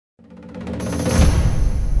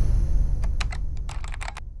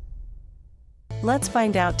Let's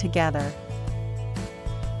find out together.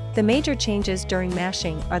 The major changes during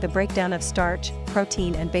mashing are the breakdown of starch,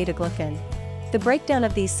 protein and beta-glucan. The breakdown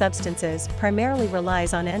of these substances primarily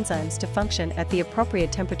relies on enzymes to function at the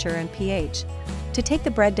appropriate temperature and pH. To take the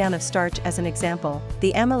breakdown of starch as an example,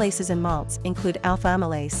 the amylases in malts include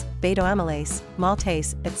alpha-amylase, beta-amylase,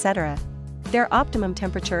 maltase, etc. Their optimum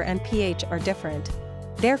temperature and pH are different.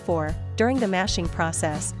 Therefore, during the mashing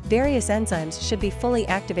process, various enzymes should be fully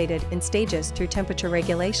activated in stages through temperature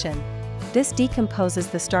regulation. This decomposes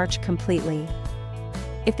the starch completely.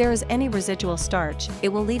 If there is any residual starch, it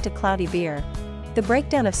will lead to cloudy beer. The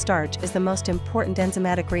breakdown of starch is the most important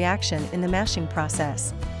enzymatic reaction in the mashing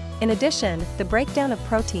process. In addition, the breakdown of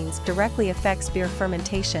proteins directly affects beer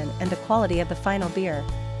fermentation and the quality of the final beer.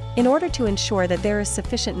 In order to ensure that there is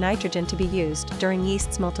sufficient nitrogen to be used during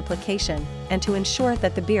yeast's multiplication, and to ensure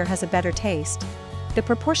that the beer has a better taste, the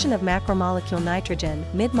proportion of macromolecule nitrogen,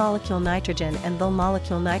 mid-molecule nitrogen and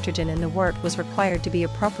low-molecule nitrogen in the wort was required to be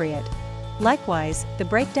appropriate. Likewise, the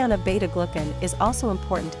breakdown of beta-glucan is also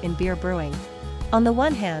important in beer brewing. On the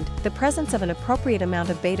one hand, the presence of an appropriate amount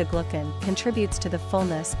of beta-glucan contributes to the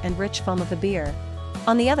fullness and rich foam of the beer.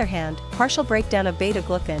 On the other hand, partial breakdown of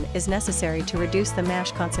beta-glucan is necessary to reduce the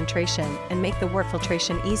mash concentration and make the wort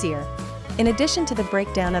filtration easier. In addition to the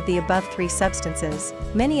breakdown of the above three substances,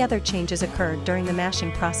 many other changes occurred during the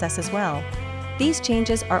mashing process as well. These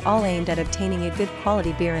changes are all aimed at obtaining a good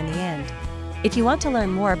quality beer in the end. If you want to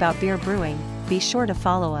learn more about beer brewing, be sure to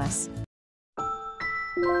follow us.